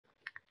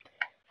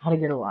how to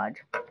get a lodge.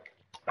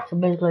 So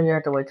basically, you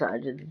have to wait till I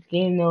do this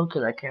game though,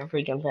 because I can't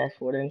freaking fast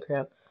forward and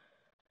crap.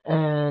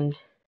 And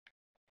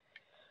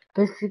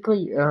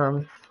basically,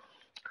 so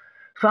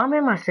I'm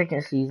in my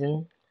second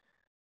season,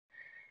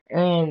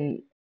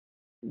 and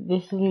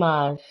this is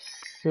my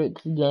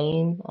sixth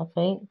game, I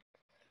think.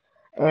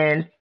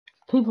 And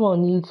people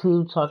on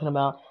YouTube talking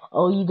about,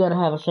 oh, you gotta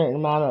have a certain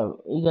amount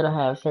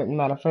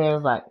of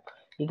fans, like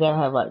you gotta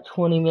have like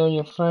 20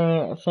 million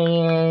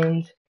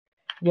fans.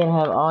 You gotta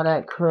have all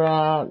that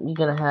crap. You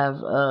get it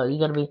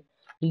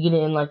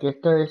in like your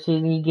third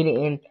season. You get it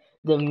in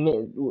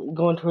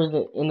going towards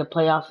in the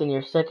playoffs in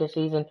your second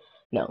season.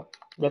 No,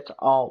 that's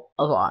all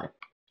a lie. I'm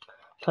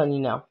telling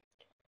you now.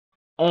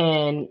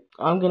 And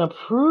I'm gonna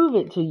prove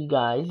it to you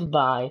guys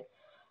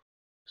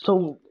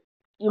so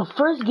you'll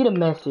first get a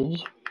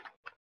message.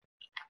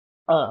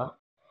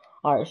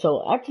 Alright,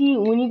 so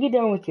when you get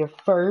done with your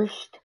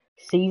first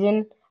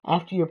season,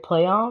 after your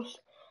playoffs,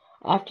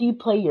 after you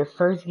play your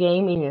first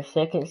game in your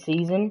second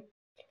season,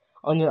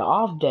 on your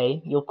off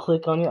day, you'll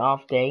click on your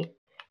off day.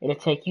 It'll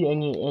take you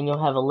and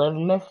you'll have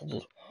 11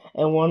 messages,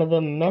 and one of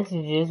the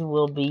messages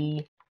will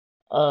be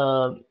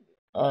Henry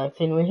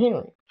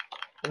Henry.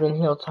 And then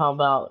he'll talk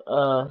about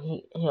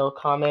he'll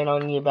comment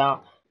on you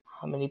about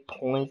how many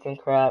points and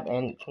crap,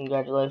 and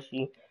congratulate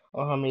you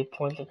on how many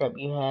points and crap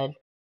you had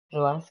in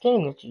the last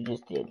game that you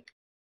just did.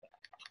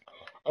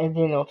 And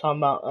then he'll talk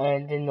about,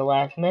 and then the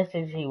last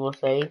message he will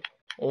say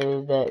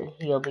is that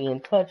he'll be in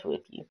touch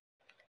with you.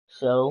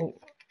 So,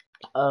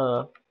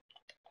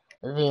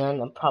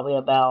 then probably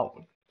about,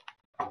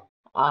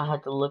 I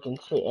have to look and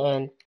see,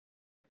 and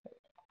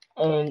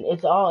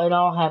it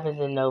all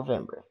happens in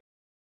November.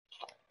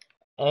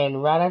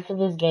 And right after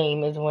this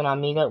game is when I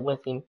meet up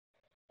with him.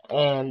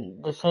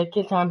 And the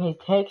second time he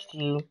texts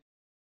you,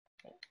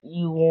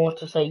 you want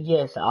to say,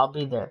 yes, I'll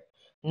be there.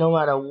 No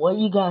matter what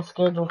you got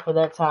scheduled for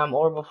that time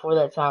or before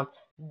that time,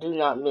 do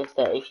not miss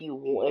that. If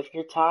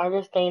you're tired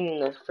of staying in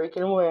this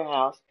freaking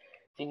warehouse,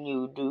 then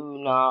you do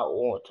not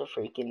want to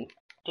freaking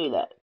do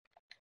that.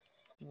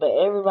 But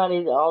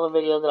everybody, all the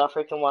videos that I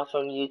freaking watch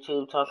on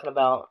YouTube talking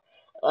about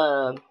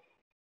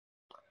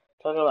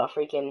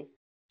freaking,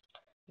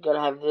 you gotta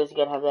have this, you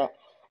gotta have that.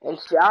 And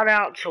shout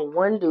out to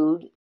one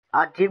dude,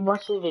 I did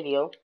watch his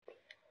video,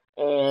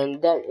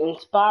 and that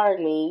inspired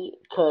me,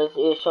 because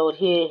it showed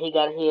he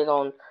got his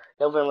on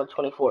November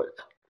 24th.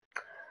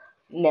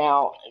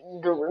 Now,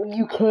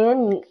 you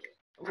can,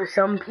 for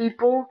some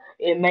people,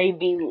 it may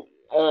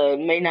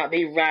not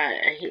be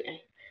right.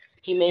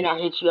 He may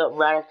not hit you up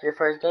right after your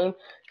first game,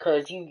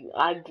 because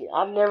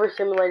I've never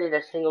simulated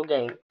a single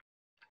game.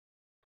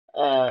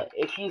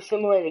 If you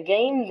simulate a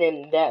game,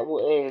 then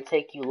it'll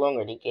take you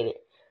longer to get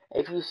it.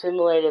 If you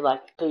simulate it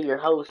like through your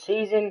whole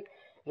season,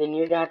 then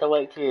you're gonna have to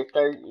wait till your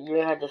third. You're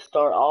gonna have to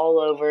start all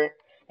over,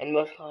 and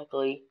most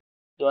likely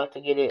you'll have to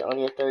get it on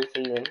your third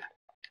season,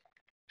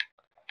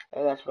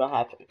 and that's what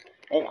happened.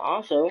 And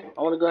also,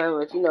 I want to go ahead and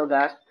let you know,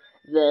 guys,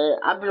 that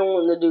I've been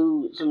wanting to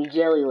do some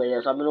jelly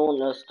layups. I've been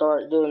wanting to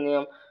start doing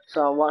them,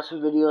 so I watched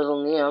some videos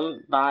on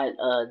them, buy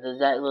the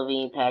Zach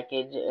LaVine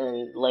package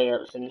and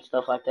layups and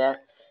stuff like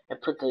that,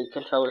 and put the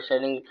controller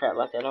setting and crap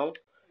like that on.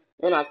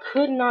 And I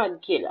could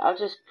not get it. I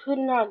just could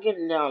not get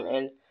it down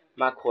in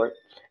my court.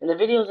 And the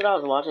videos that I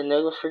was watching,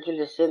 they were freaking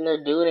just sitting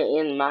there doing it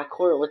in my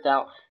court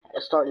without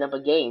starting up a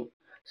game.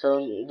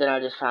 So then I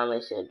just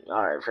finally said,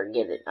 alright,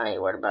 forget it. I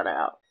ain't worried about it.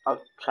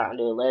 I'll try and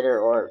do it later,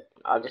 or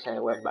I just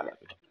ain't worried about it.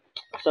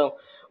 So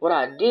what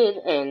I did,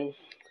 and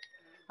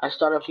I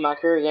started up my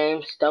career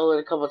game, stole it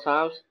a couple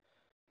times,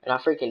 and I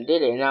freaking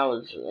did it. And I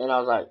was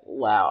like,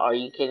 wow, are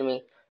you kidding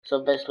me?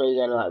 So basically, you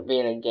gotta like be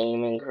in a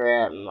game and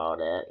crap and all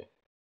that.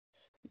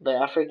 But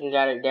I freaking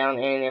got it down,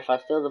 and if I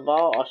steal the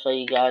ball, I'll show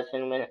you guys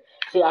in a minute.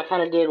 See, I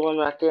kind of did one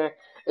right there.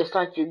 It's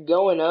like you're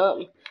going up,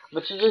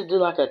 but you just do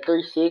like a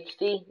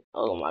 360.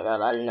 Oh my god,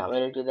 I did not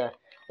mean to do that.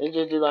 You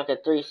just do like a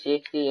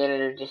 360, and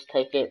it'll just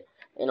take it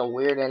in a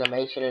weird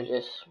animation and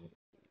just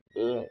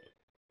do it.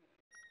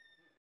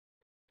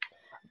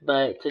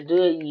 But to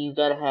do it, you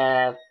gotta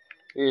have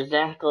your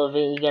Zach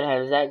LaVine. You gotta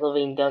have Zach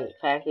LaVine dunk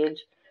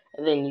package,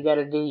 and then you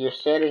gotta do your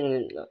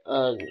setting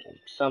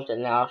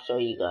something. Now I'll show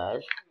you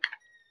guys.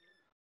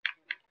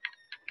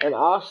 And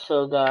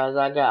also, guys,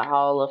 I got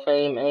Hall of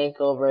Fame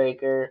ankle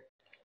breaker.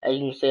 As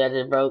you can see, I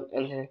just broke.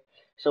 And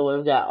so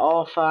we've got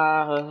all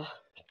 5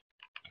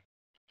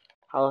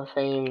 Hall of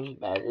Fame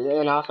badges.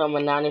 And also, I'm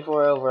a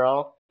 94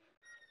 overall.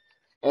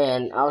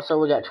 And also,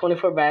 we got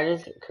 24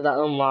 badges because I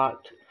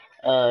unlocked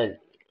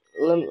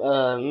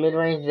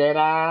mid-range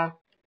Jedi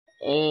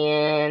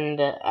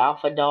and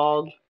Alpha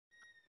Dog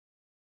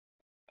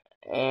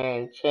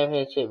and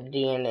Championship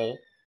DNA.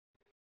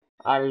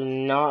 I do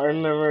not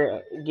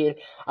remember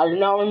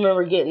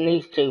getting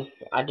these 2.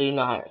 I do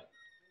not.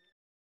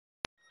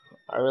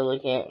 I really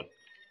can't.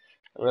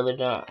 I really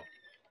don't.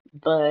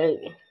 But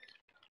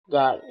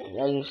as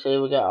you can see,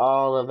 we got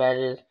all the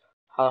badges,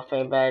 Hall of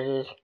Fame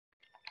badges.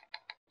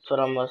 That's what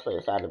I'm mostly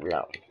excited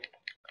about.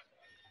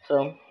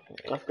 So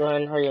let's go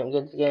ahead and hurry up and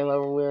get this game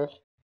over with.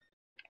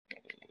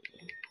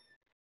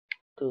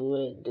 Do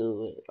it.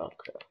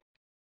 Okay.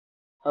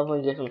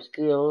 Hopefully get some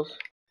steals.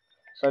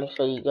 So I can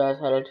show you guys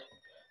a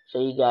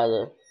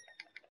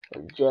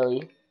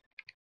jelly.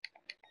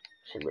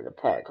 Should be the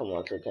pack. Come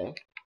on, it's okay.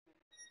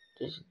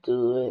 Just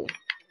do it.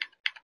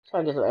 So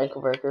I get some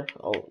ankle breaker.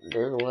 Oh,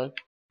 there's one.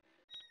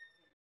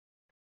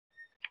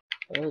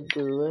 Let's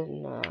do it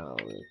now.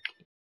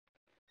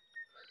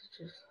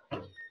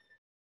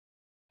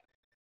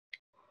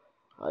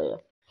 Oh yeah.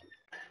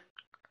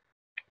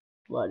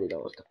 Body that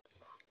was.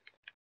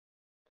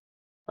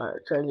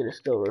 Alright, try and get a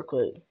steal real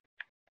quick.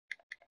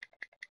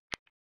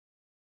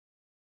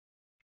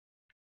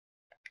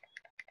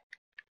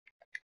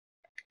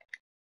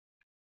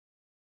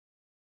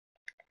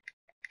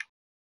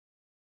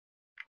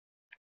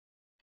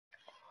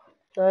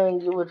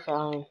 Dang, you would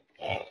find.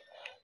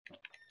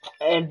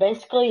 And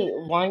basically,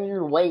 while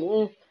you're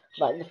waiting,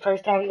 like the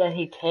first time that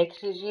he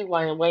texts you,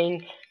 while you're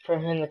waiting for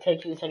him to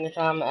text you the second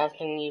time,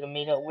 asking you to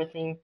meet up with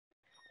him,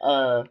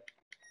 while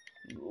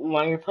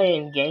you're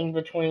playing games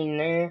between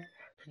there,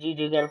 cause you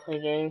do gotta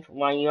play games,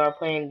 while you are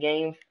playing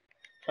games,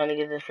 trying to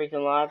get the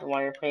freaking lives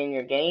while you're playing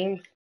your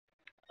games,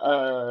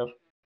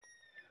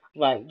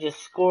 like,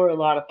 just score a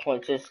lot of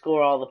points, just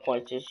score all the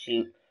points, just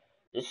shoot.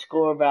 Just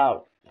score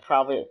about,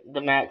 probably,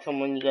 the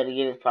maximum you gotta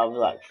get is probably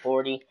like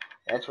 40,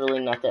 that's really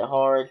not that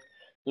hard.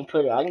 I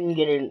can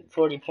get in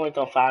 40 points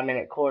on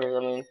 5-minute quarters. I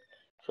mean,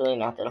 it's really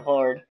not that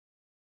hard.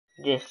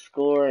 Just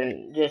score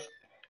and just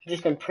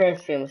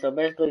impress him. So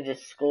basically,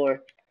 just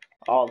score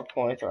all the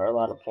points or a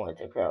lot of points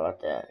and crap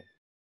like that.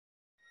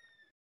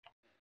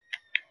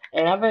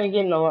 And I've been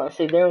getting a lot.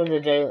 See, there was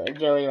a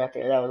jelly right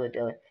there. That was a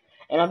jelly.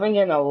 And I've been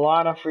getting a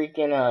lot of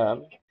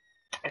freaking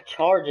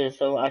charges.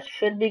 So I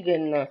should be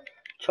getting a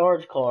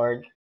charge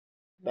card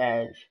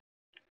badge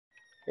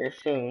here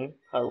soon,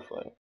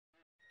 hopefully.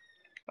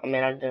 I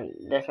mean,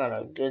 that's not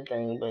a good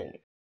thing, but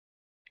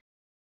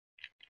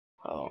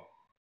oh.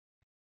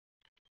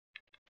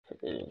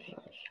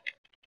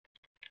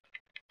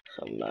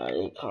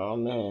 Somebody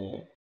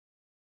comment.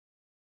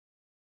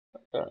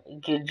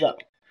 Good job.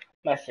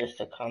 My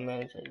sister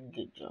commented,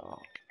 good job.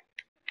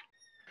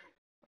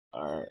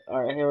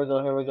 Alright, here we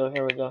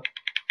go.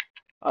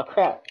 Oh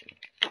crap.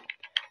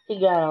 He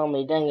got on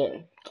me, dang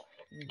it.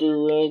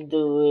 Do it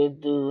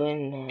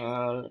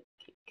now. Look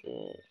at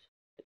this.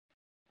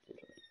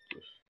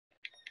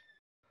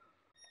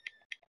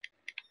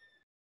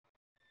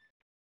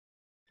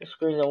 The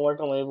screen don't work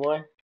on me,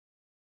 boy.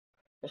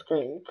 The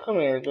screen, come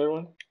here, good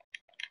one.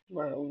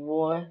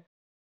 Boy.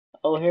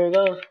 Oh, here it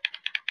goes.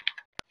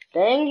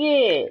 Dang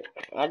it!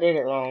 I did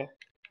it wrong.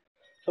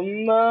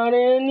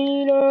 Somebody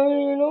need a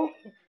hero.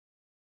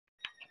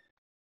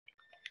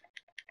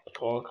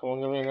 Come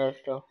on, give me that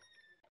still.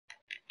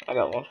 I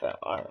got one fat.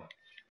 Alright.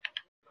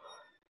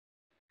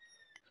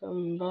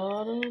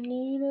 Somebody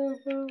need a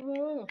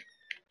hero.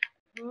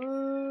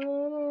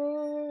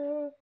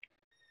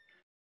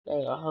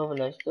 Dang, I'm hoping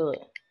they steal it.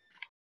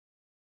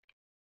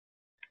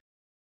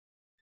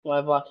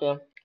 Why block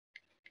him?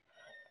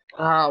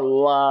 Damn,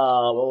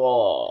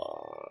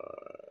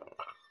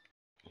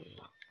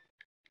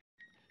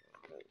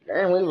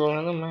 we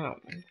blowing them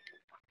out.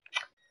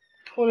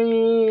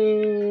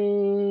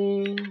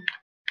 20.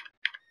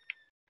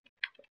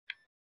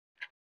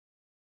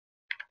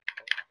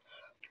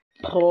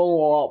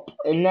 Pull up.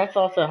 And that's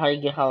also how you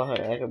get Hollow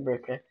Echo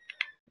Breaker.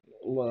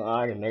 Well, I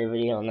already made a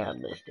video on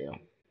that, but still.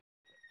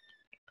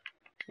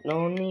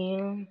 No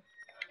need.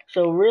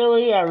 So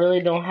really, I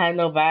really don't have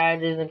no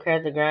badges and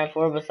crap to grind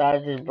for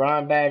besides just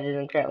bronze badges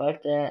and crap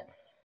like that.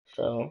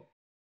 So.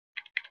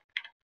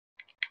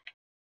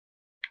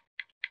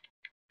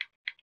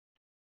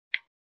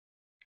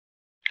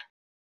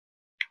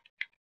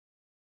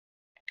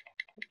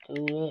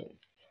 Do it.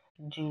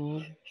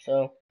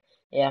 So,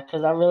 yeah,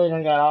 because I really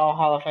don't got all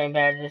Hall of Fame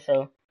badges,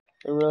 so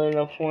there's really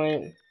no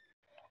point.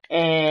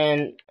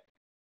 And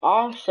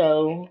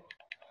also,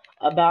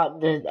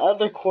 about the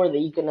other core that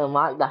you can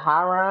unlock, the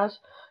high rise,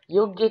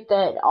 you'll get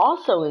that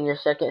also in your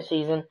second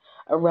season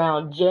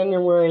around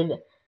January.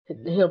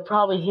 He'll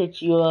probably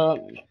hit you up,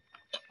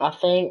 I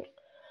think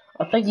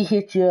he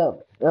hit you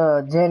up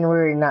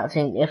January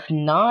 19th. If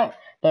not,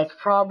 that's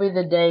probably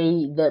the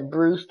day that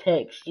Bruce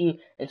texts you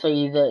and tell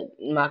you that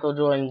Michael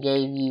Jordan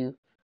gave you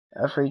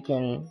a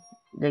freaking,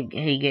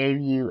 he gave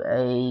you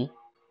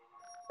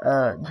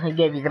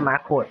the my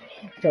court.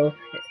 So,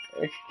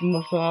 it's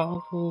most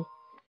awful.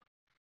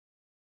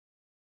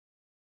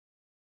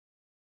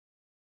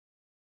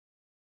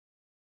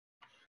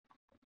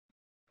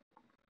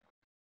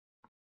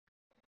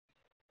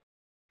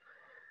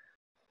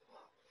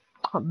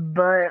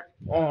 But,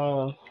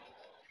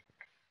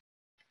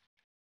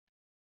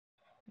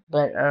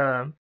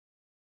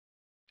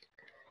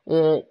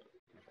 what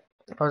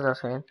was I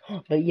saying?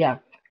 But yeah,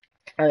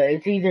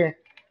 it's either,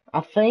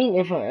 I think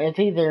it's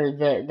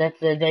either that's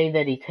the day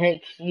that he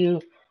texts you,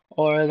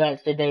 or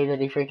that's the day that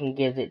he freaking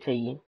gives it to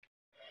you.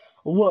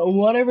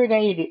 Whatever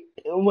day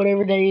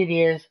it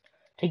is,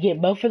 to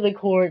get both of the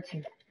courts,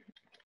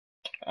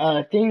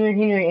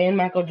 Henry and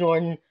Michael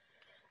Jordan,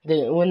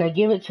 When they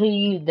give it to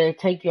you, they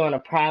take you on a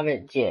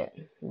private jet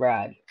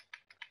ride.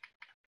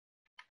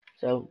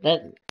 So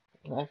that's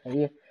how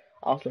you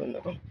also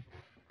know.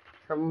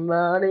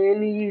 Somebody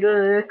need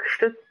an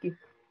extra key.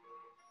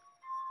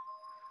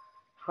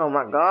 Oh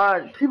my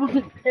god, people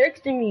keep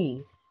texting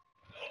me.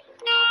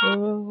 What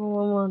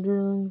am I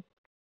doing?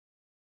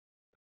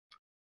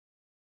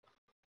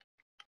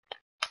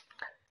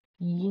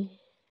 Yeah.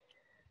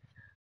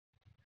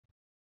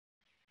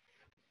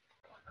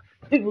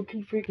 People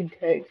keep freaking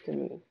texting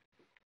me.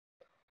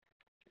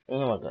 Oh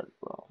my god,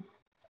 bro.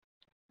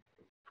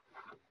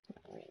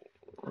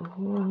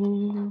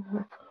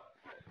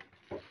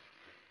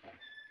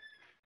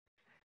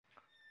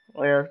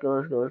 Oh yeah,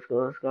 let's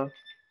go.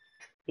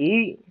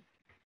 Eat.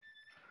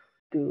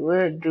 Do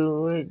it.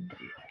 Alright,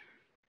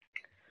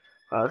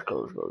 let's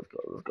go.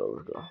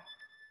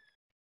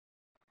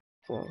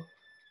 Come on.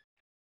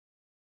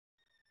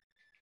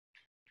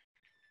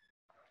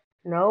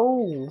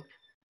 No.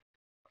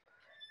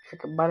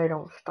 Shit, the body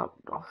don't stop.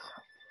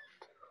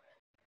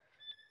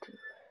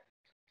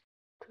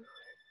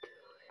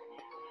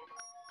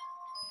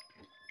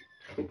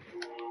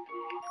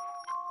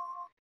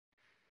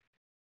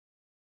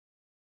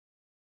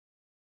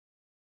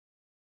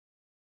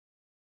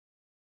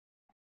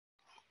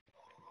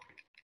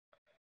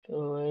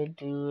 Do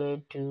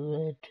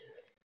it.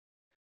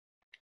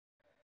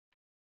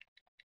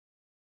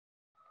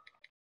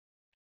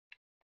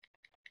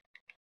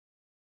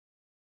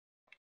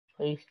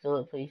 Please do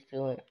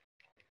it.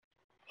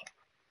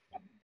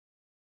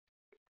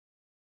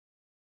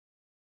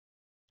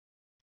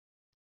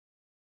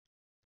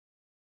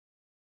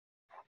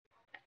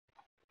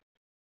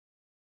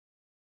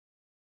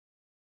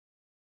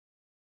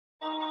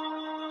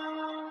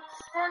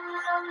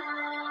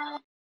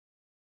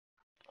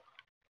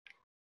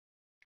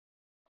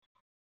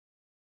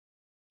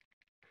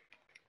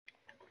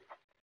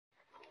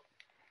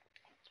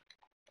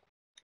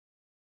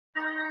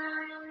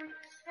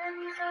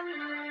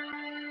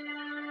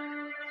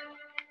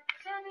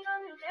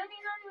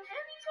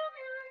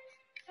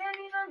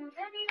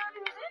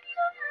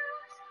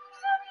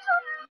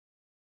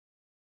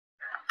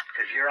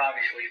 Because you're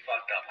obviously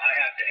fucked up. I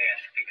have to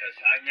ask because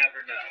I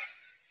never know.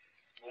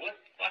 What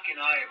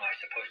fucking eye am I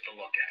supposed to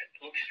look at?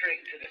 Look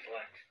straight into this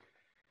lens.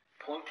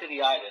 Point to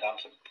the eye that I'm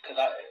because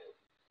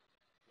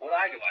what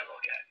eye do I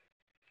look at?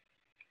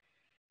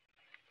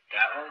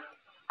 That one?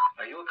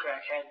 Are you a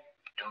crackhead?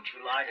 Don't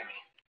you lie to me.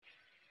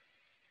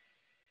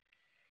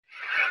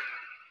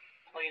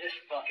 Look at this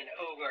fucking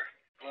ogre.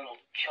 Little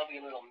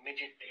chubby little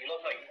midget. You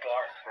look like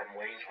Garth from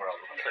Wayne's World.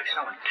 Looks like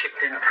someone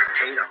kicked in a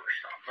potato or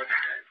something. Look at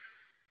that.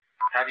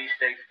 How do you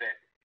stay fit?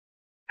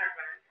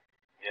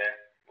 Yeah?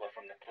 What,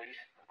 from the police?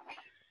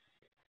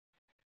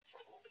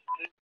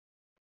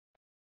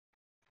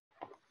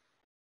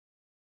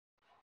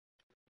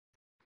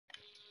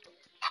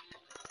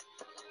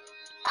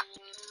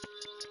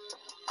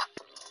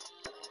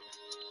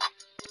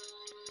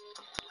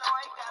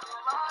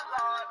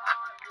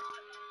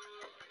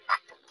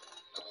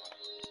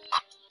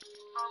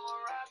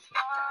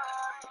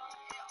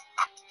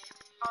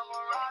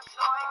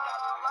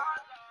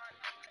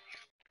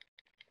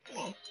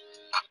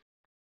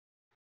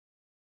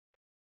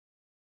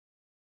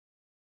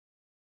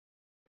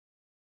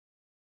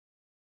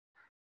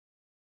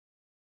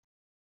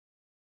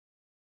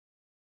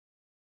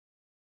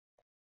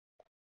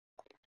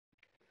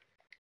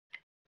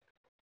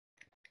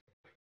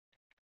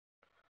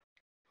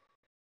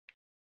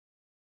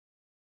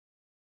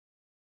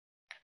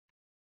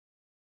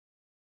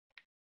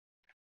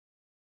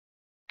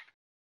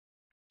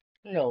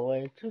 No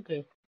way,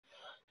 2K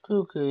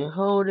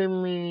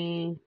holding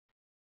me.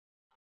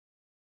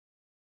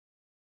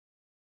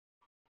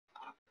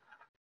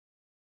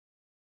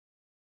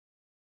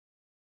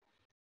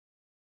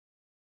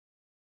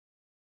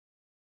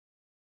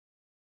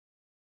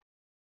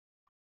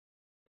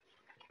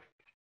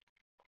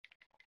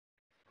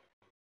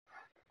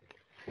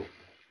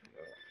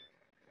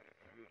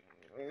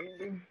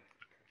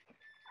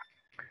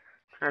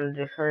 Trying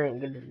to just hurry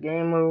and get this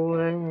game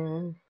over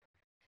with.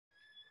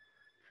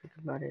 That's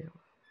about it.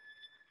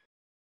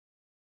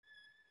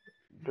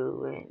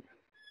 Do it.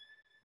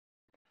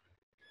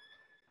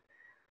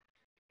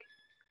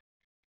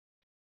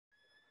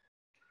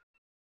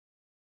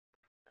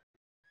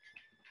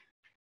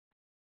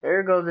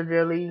 There goes the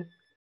jelly.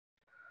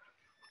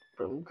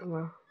 Boom,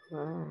 come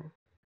on.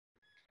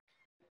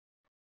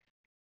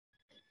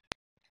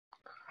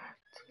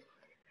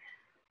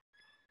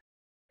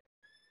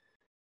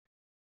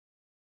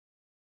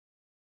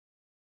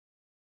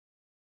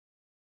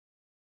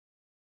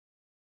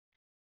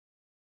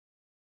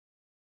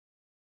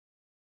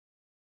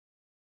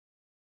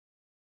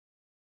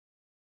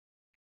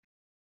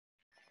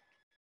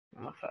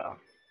 Okay.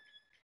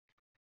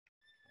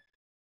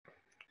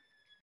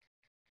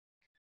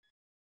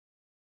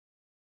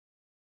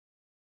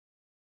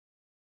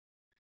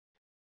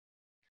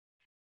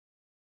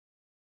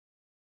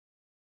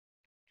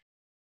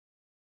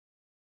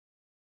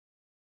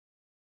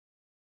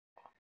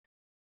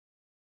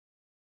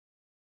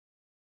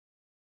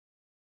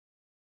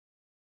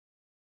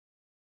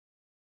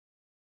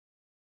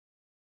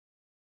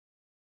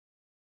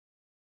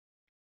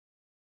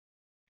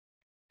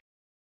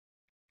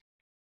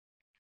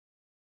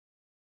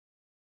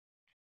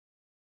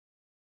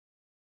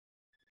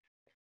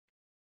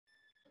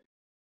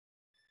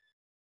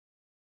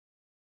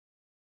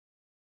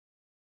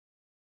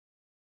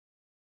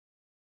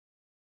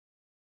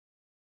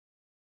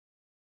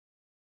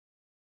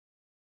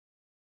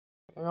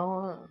 You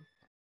know,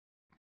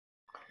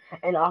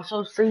 and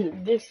also, see,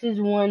 this is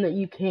one that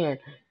you can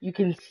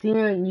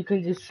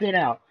just sit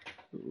out.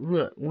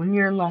 Look, when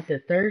you're in like the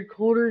third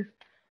quarter,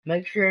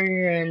 make sure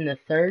you're in the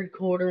third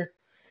quarter.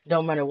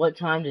 Don't matter what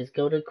time, just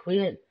go to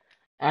quit,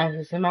 ask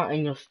to sim out,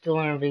 and you'll still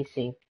earn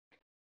VC.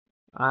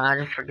 I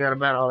just forgot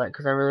about all that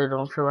because I really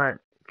don't feel like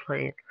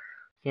playing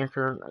against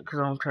them because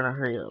I'm trying to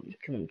hurry up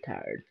because I'm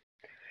tired.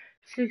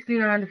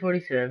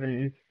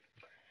 69-47.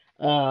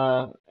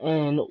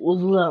 And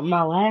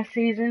my last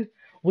season,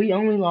 we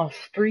only lost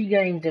 3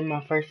 games in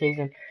my first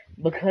season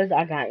because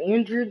I got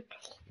injured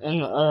in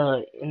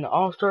the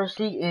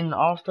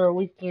All-Star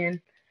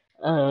weekend,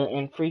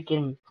 and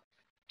freaking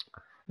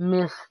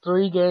missed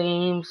 3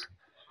 games.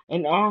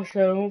 And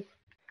also,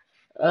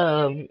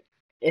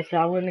 if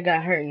I wouldn't have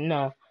got hurt in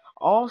the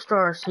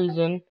All-Star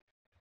season,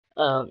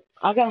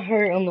 I got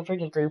hurt on the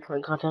freaking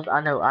 3-point contest.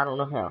 I don't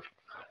know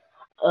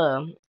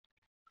how.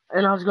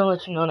 And I was gonna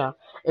let you know now.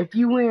 If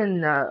you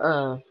win,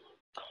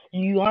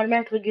 you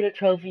automatically get a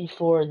trophy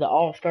for the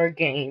All-Star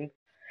game.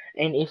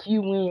 And if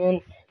you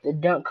win the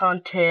dunk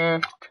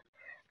contest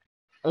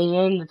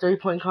and the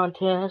 3-point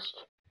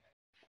contest,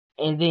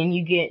 and then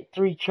you get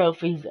 3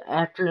 trophies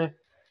after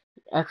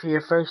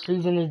your first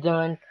season is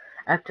done.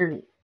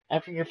 After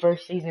your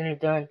first season is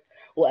done,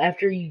 well,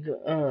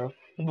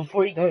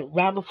 before you go,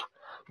 right before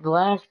the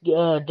last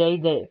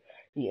day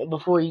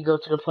before you go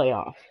to the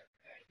playoffs,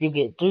 you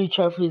get 3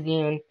 trophies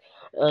in.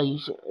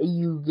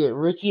 You get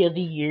Rookie of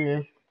the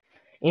Year,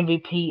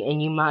 MVP,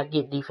 and you might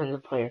get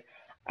Defensive Player.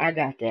 I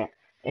got that.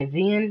 And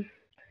then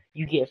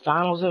you get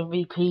Finals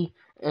MVP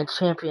and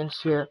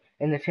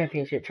the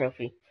championship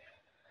trophy.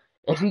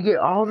 If you get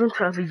all them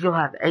trophies, you'll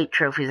have 8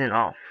 trophies in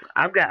all.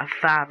 I've got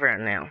 5 right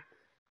now.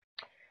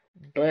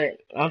 But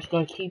I'm just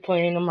going to keep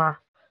playing in my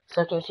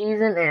second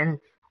season,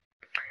 and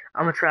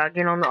I'm going to try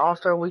again on the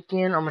All-Star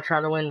weekend. I'm going to try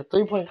to win the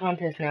 3-point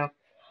contest now.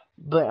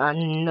 But I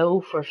know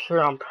for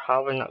sure I'm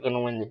probably not going to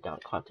win the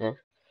dunk contest.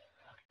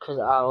 Because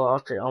I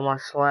lost it on my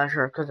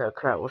slasher because that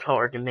crap was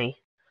hard to me.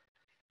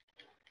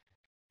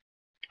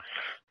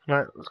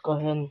 Alright, let's go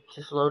ahead and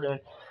just load in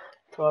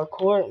to our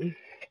court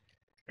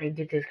and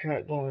get this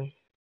crap going.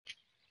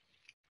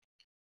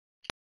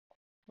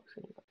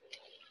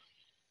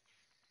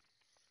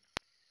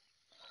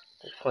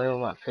 Just playing with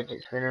my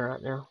fidget spinner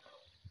right now.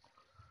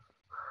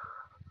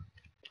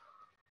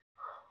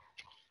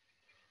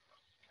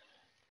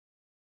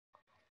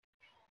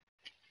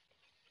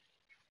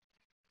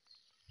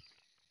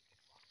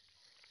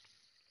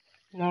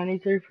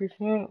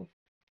 $93%.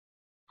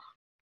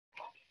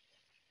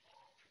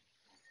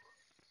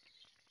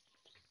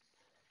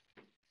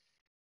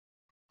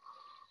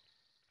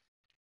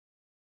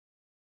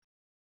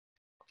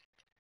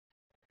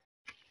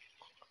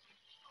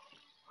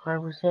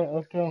 $5%,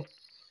 let's go.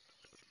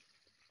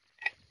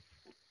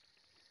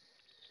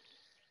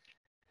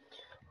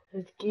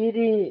 Let's get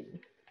it.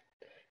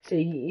 So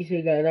you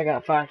see, guys, I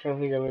got 5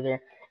 trophies over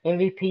there.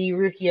 MVP,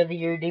 Rookie of the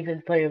Year,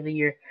 Defensive Player of the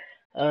Year,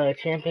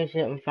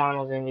 Championship and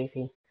Finals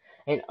MVP.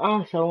 And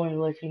also, I want to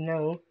let you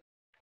know,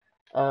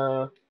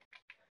 and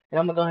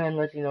I'm going to go ahead and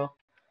let you know.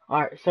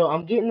 Alright, so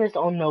I'm getting this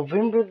on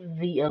November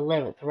the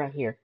 11th, right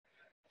here.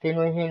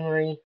 Finley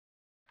Henry,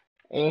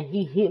 and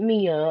he hit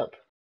me up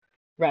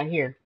right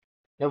here,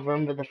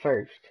 November the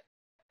 1st.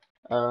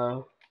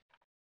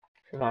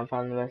 See if I can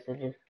find the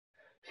messages.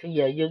 So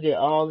yeah, you'll get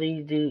all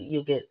these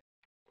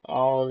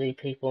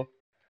people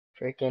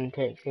freaking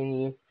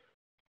texting you.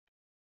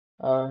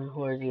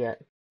 Where is he at?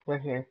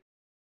 Right here.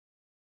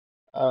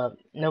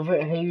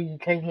 He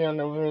takes me on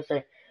November and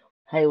say,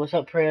 hey, what's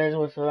up, Prez?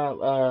 What's up?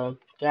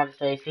 Gotta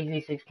say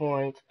 66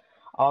 points,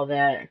 all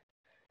that.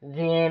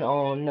 Then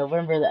on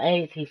November the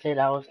 8th, he said,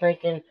 I was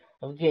thinking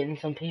of getting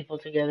some people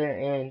together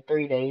in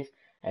 3 days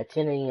at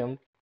 10 a.m.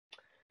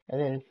 And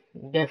then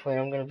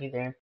definitely I'm gonna be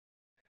there.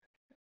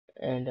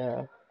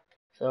 And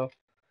so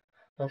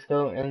let's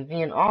go. And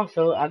then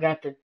also I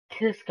got the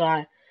Kiss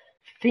Guy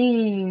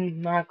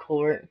theme my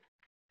court.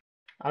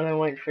 I've been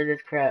waiting for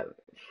this crap.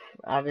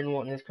 I've been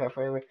wanting this crap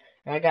forever.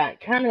 And I got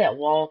kind of that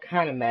wall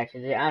kind of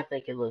matches it. I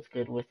think it looks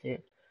good with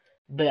it.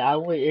 But I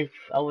wish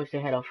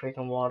they had a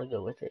freaking wall to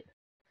go with it.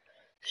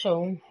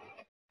 So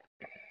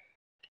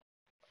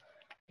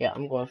yeah,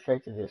 I'm going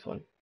straight to this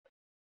one.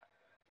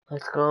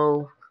 Let's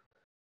go.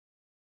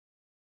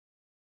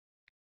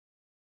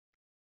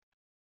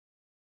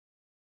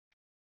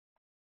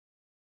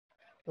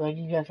 Like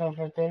you got something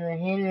from Finley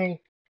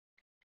Henry.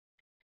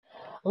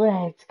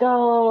 Let's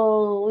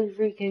go. We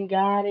freaking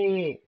got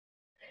it.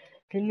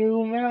 The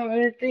new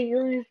mountain thing.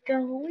 Let's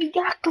go. We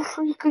got the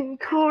freaking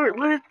court.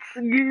 Let's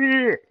get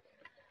it.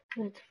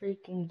 Let's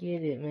freaking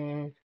get it,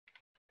 man.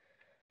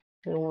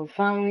 And we're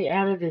finally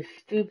out of this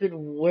stupid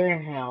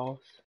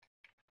warehouse.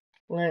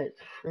 Let's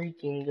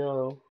freaking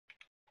go.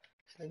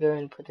 Let's go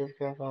ahead and put this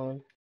crap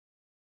on.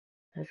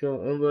 Let's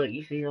go. And look,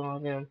 you see all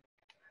of them.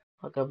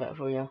 I'll go back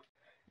for you.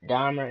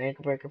 Diamond,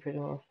 ankle breaker, pick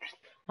them up.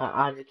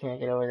 I just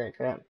can't get over that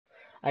crap.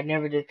 I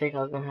never did think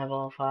I was gonna have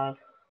all 5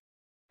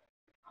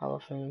 Hall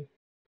of Fame.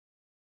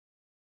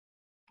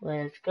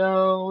 Let's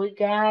go. We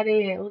got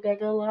it. We got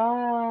the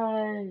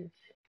lights.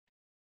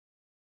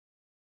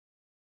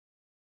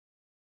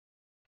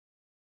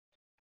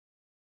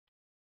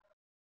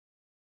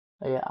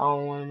 Oh, yeah, I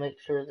want to make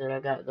sure that I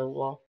got the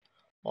walls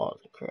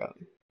and crap.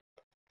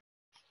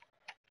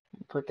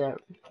 Put that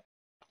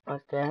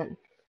like that.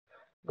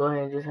 Go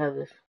ahead and just have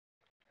this.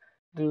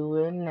 Do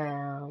it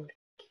now.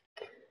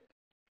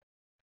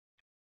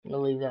 I'm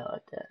gonna leave that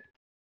like that.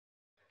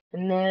 The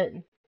net.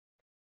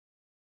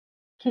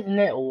 Keep the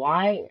net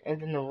white,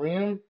 and then the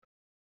rim.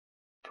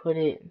 Put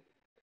it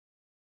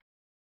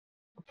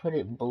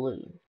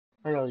blue.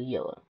 Or no,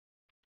 yellow.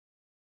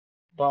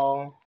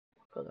 Ball.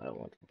 Because I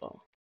want the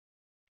ball.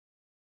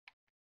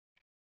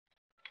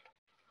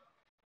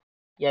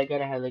 Yeah, I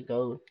gotta have the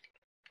gold.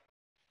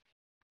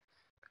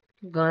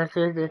 Gonna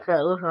see what this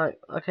track looks like.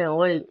 I can't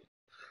wait.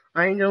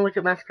 I ain't gonna look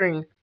at my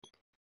screen.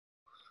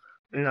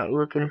 I'm not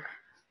looking.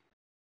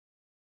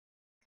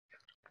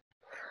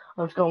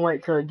 I'm just gonna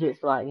wait till it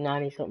gets like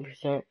 90 something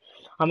percent.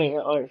 I mean,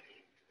 or,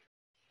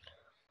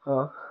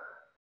 I'm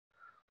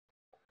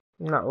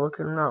not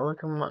looking, I'm not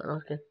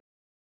looking.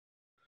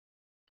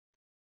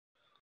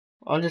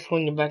 I'm just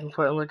swinging back and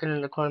forth, looking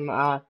in the corner of my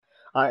eye.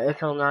 Alright,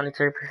 it's on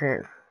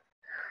 93%.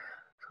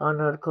 So I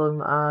know to close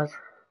my eyes.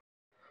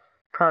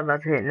 Probably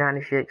about to hit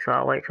 96, so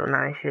I'll wait till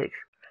 96.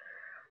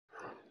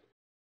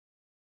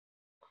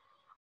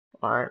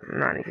 Alright,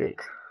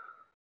 96.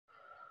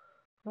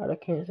 Alright,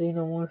 I can't see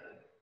no more.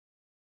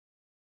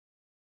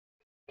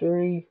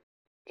 3,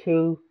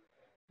 2,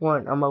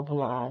 1. I'm opening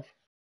my eyes.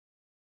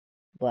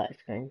 Black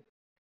screen.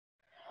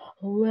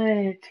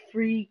 Let's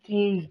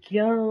freaking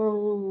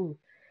go!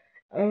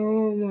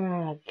 Oh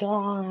my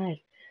god!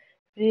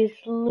 This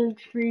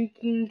looks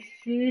freaking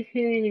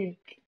sick!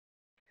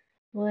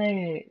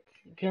 Let's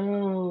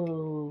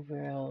go,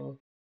 bro.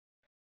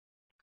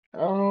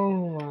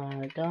 Oh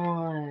my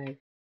god.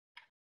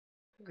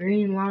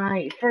 Green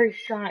light. First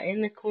shot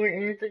in the court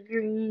and it's a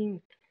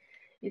green.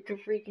 It's a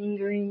freaking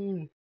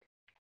green.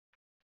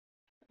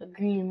 A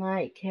green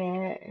light,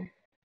 cat.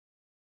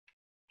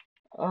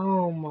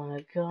 Oh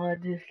my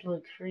god, this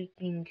looks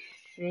freaking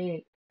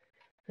sick.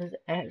 This is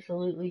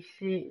absolutely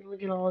sick.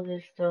 Look at all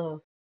this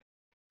stuff.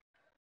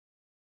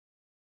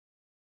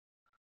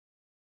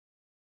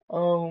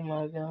 Oh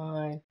my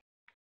god.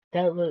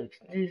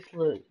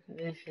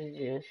 This is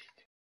just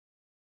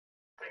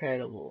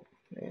incredible,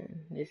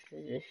 man. This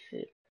is just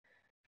shit.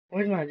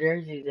 Where's my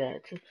jerseys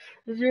at?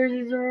 The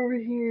jerseys are over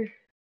here.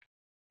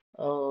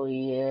 Oh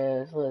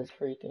yes, let's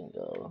freaking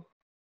go.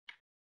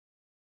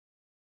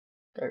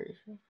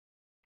 Thursday.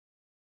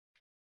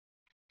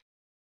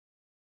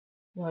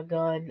 My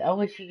god, I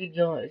wish you could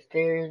go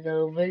upstairs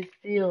though, but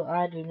still,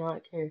 I do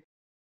not care.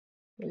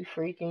 We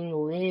freaking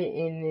lit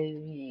in this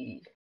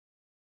beat.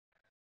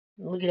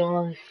 Look at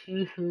all the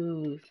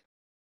shoes.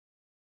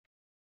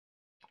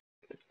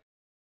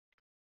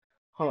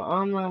 Hold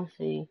on, I'm not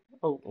see.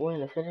 Oh, we're in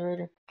the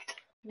refrigerator?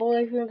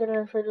 Boy, if you don't get in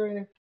the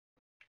refrigerator.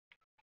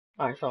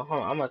 Alright, so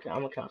hold on, I'm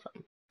gonna count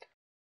something.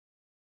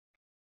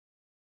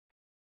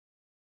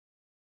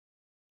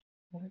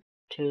 1,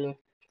 2,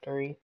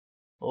 3,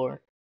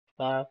 4,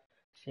 5,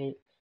 6,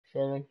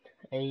 7,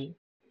 8,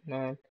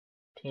 9,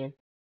 10,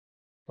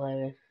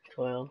 11,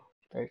 12,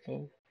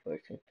 13,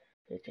 14,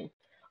 15.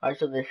 Alright,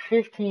 so there's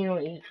 15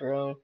 on each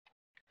row.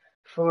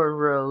 4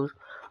 rows.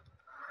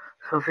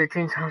 So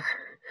 15 times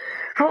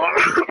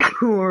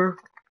 4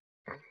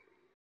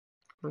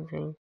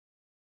 15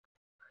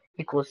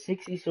 equals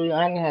 60. So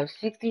I'm gonna have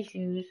 60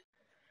 shoes.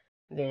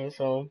 Then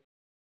so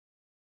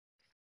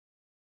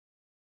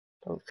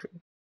okay.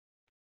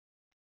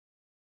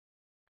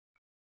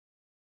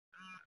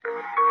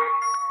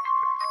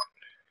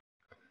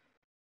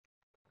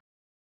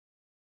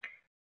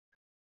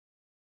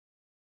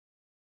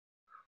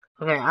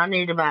 Okay, I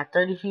need to buy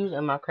 30 shoes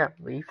and my crap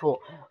will be full.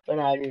 But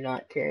I do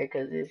not care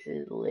because this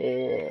is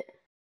lit.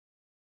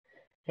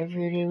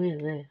 Every day we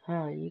lit.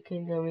 Huh? You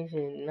can tell me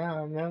shit.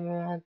 No,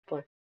 remember I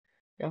play.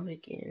 Nobody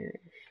cares.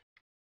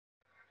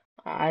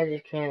 I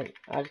just can't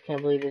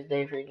believe this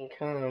day freaking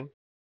come.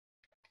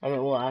 I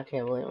mean, well, I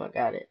can't believe I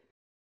got it.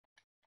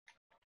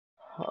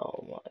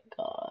 Oh my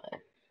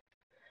god.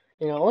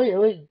 You know,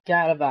 we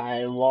gotta buy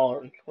a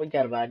wall. We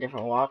gotta buy a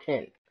different wall.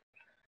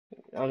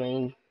 I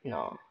mean,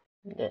 no.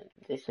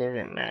 This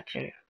isn't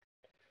matching.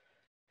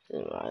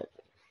 This is right.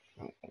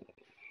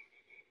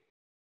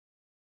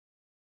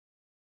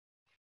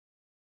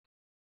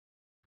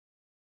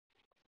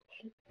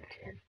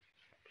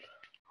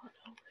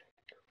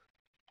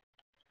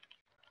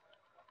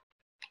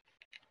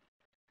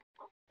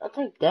 I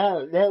think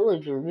that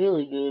looks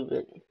really good,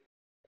 but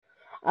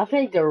I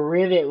think the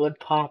rivet would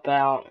pop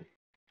out.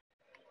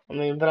 I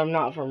mean, but I'm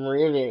not from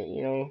Rivet,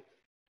 you know.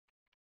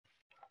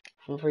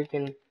 From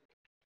freaking.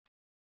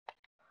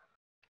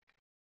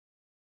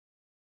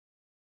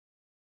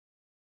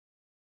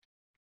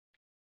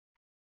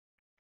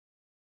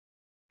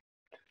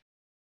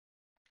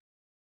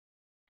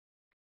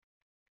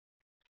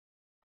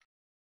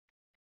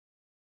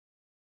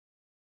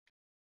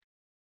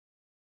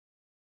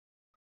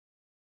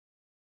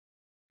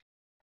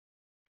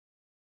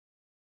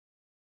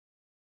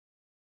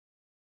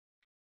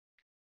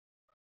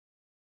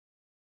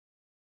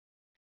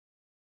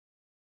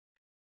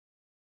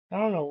 I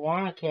don't know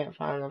why I can't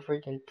find the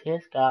freaking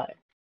test guide.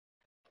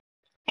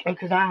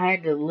 Because I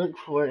had to look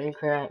for it and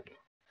crap.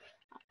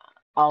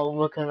 Oh,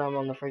 looking I'm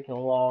on the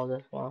freaking wall,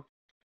 that's why.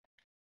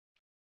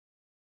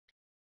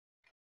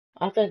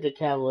 I think the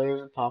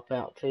Cavaliers will pop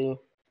out too.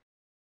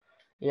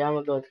 Yeah, I'm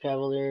gonna go with the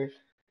Cavaliers.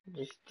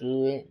 Just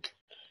do it.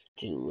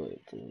 Do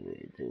it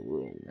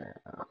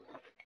now.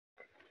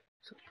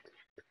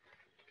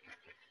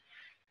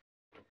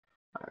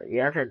 Alright,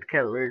 yeah, I think the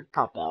Cavaliers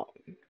pop out.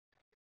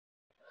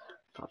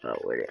 Pop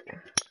out with it.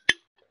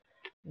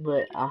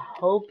 But I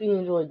hope you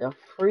enjoyed the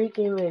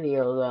freaking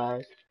video,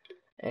 guys.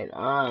 And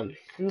I'm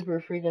super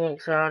freaking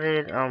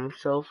excited. I'm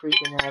so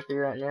freaking happy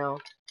right now.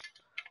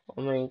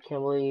 I mean,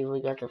 can't believe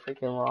we got the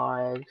freaking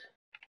lives.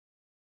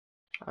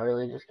 I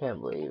really just can't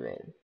believe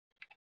it.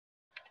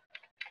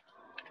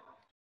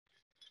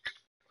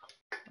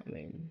 I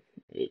mean,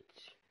 it's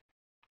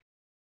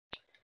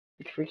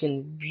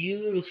freaking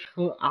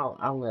beautiful.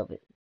 I love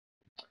it.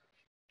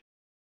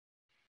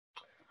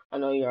 I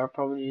know y'all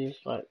probably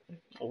just like,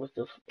 what's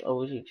the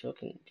OG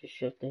choking? Just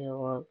shut the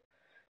hell up.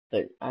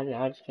 But I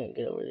just can't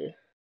get over this.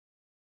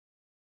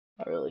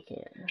 I really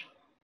can't.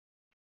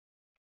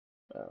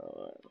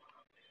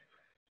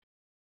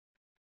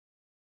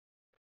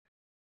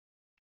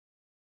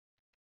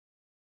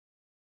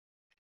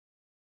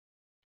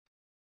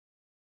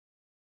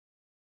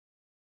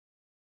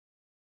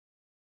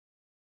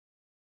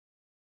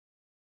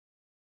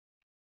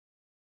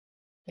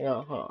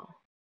 Uh-huh.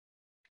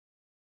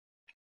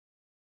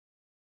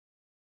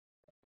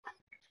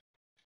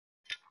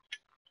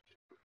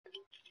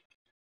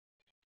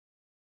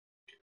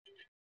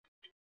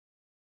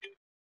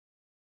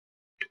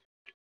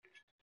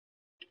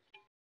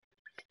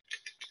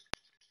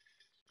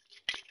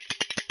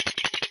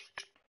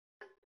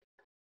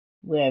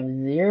 We have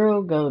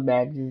 0 gold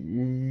badges,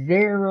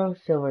 0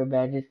 silver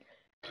badges,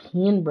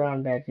 10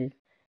 brown badges,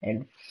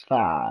 and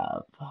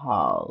 5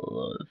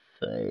 Hall of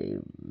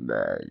Fame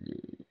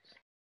badges.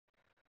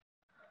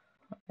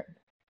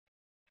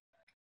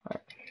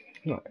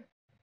 Alright.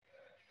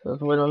 So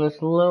let's wait on this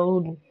to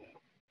load.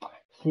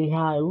 See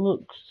how it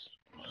looks.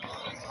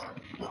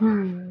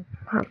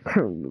 I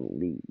can't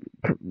believe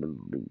it.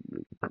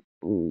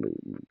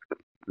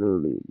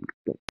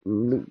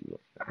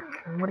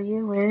 What are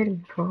you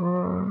waiting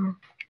for?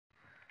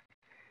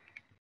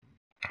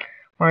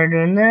 While you're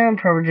doing that, I'm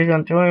probably just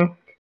gonna join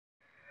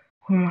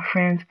one of my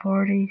friends'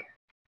 parties.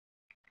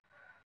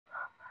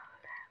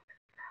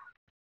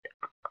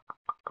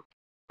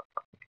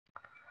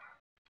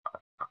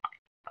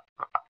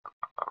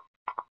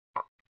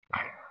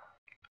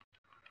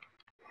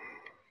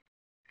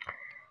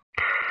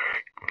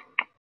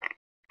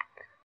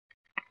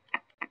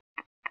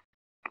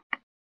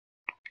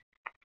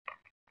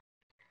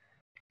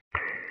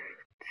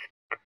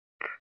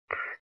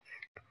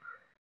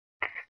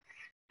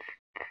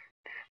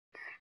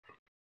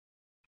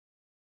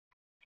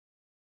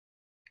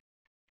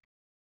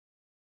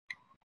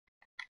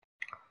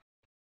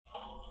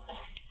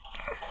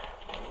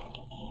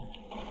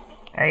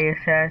 Hey,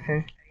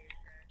 Assassin.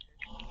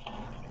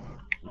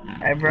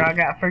 Hey, bro, I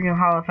got freaking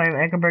Hall of Fame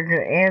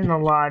Eckenberger and the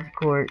Lodge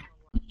Court.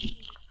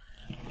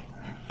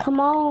 Come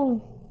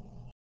on.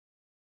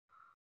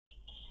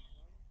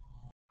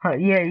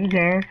 Yeah, you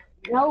can.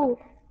 No.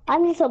 I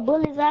need some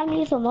bullets. I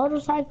need some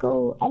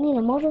motorcycle. I need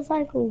a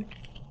motorcycle.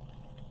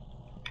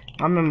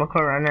 I'm in my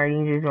car right now. You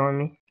can just join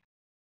me.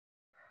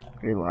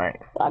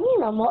 Relax. I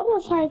need a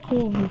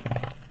motorcycle.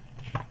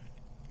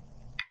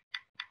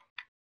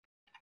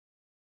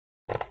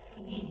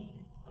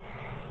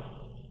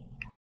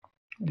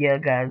 Yeah,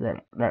 guys,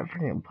 that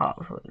freaking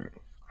pops with it.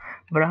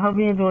 But I hope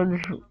you enjoyed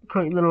this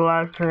quick little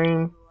live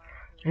stream.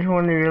 Just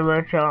wanted to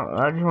let y'all,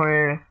 I just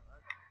wanted to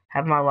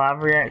have my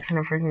live reaction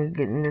of freaking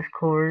getting this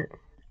court.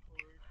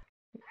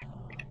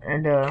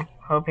 And,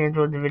 hope you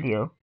enjoyed the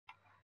video.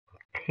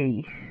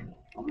 Peace.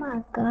 Oh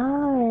my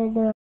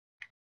god.